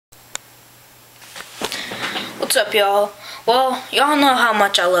What's up, y'all? Well, y'all know how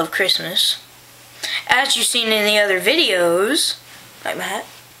much I love Christmas. As you've seen in the other videos, like my hat.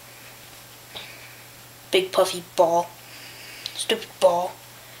 Big puffy ball. Stupid ball.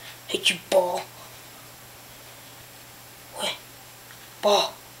 Hate you, ball. Wait.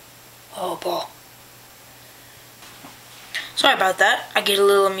 Ball. Oh, ball. Sorry about that. I get a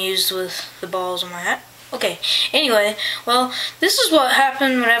little amused with the balls on my hat. Okay, anyway, well, this is what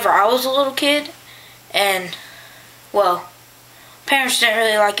happened whenever I was a little kid. And, well, parents didn't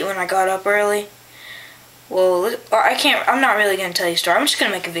really like it when I got up early. Well, I'm not really going to tell you a story. I'm just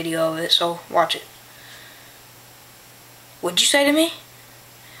going to make a video of it, so watch it. What'd you say to me?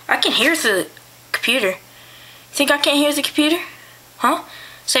 I can hear the computer. You think I can't hear the computer? Huh?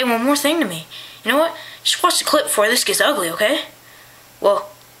 Say one more thing to me. You know what? Just watch the clip before this gets ugly, okay? Well,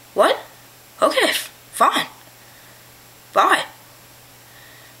 what? Okay, fine. Bye.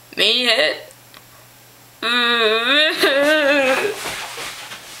 Meathead.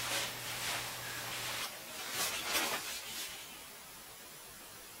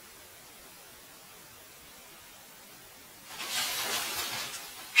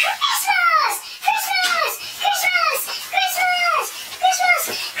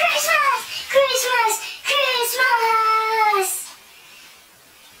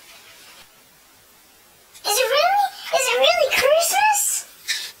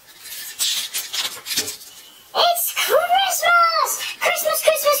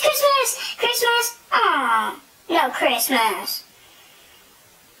 No Christmas.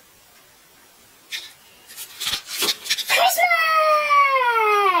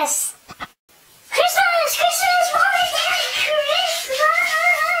 Christmas! Christmas! Christmas! Mom and Dad! Christmas!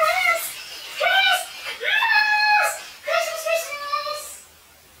 Christmas! Christmas!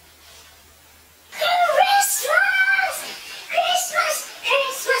 Christmas! Christmas! Christmas!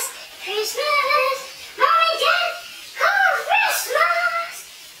 Christmas! Christmas! Mom and Dad! Christmas! Christmas! Christmas! Christmas!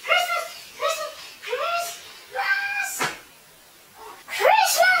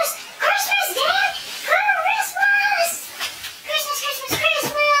 Christmas! Christmas, Dad! Christmas! Christmas, Christmas,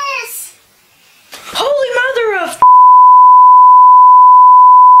 Christmas! Holy mother of...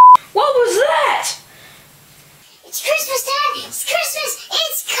 What was that? It's Christmas, Dad! It's Christmas!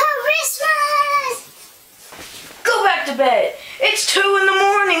 It's Christmas! Go back to bed. It's 2 in the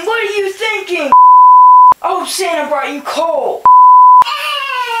morning. What are you thinking? Oh, Santa brought you coal.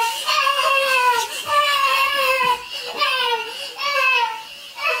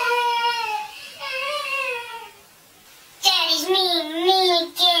 Daddy's mean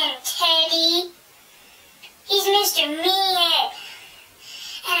again, Teddy. He's Mr. Meathead.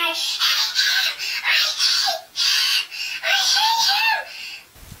 And I hate him.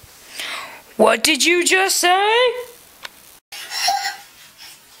 What did you just say?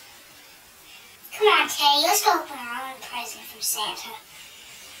 Come on, Teddy, let's go open our own present from Santa.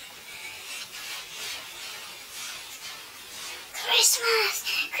 Christmas!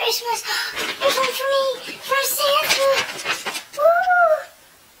 Christmas! There's one for me! From Santa! Woo!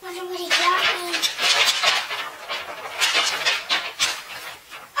 Wonder what he got me.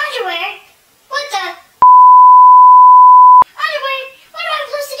 Underwear? What the? Underwear? What am I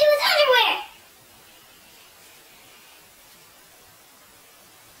supposed to do with underwear?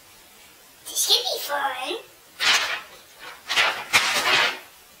 This could be fun.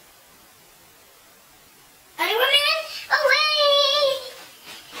 Underwear man, away!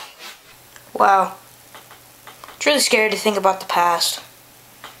 Wow. It's really scary to think about the past.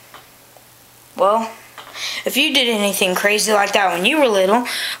 Well, if you did anything crazy like that when you were little,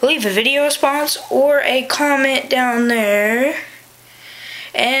 leave a video response or a comment down there.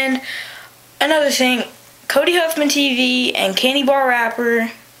 And another thing, Cody Huffman TV and Candy Bar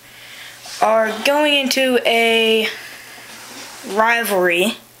Rapper are going into a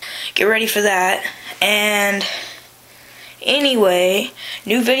rivalry. Get ready for that. And anyway,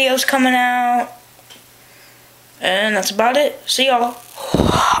 new videos coming out. And that's about it. See y'all.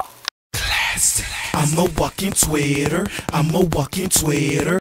 I'm a walking Twitter.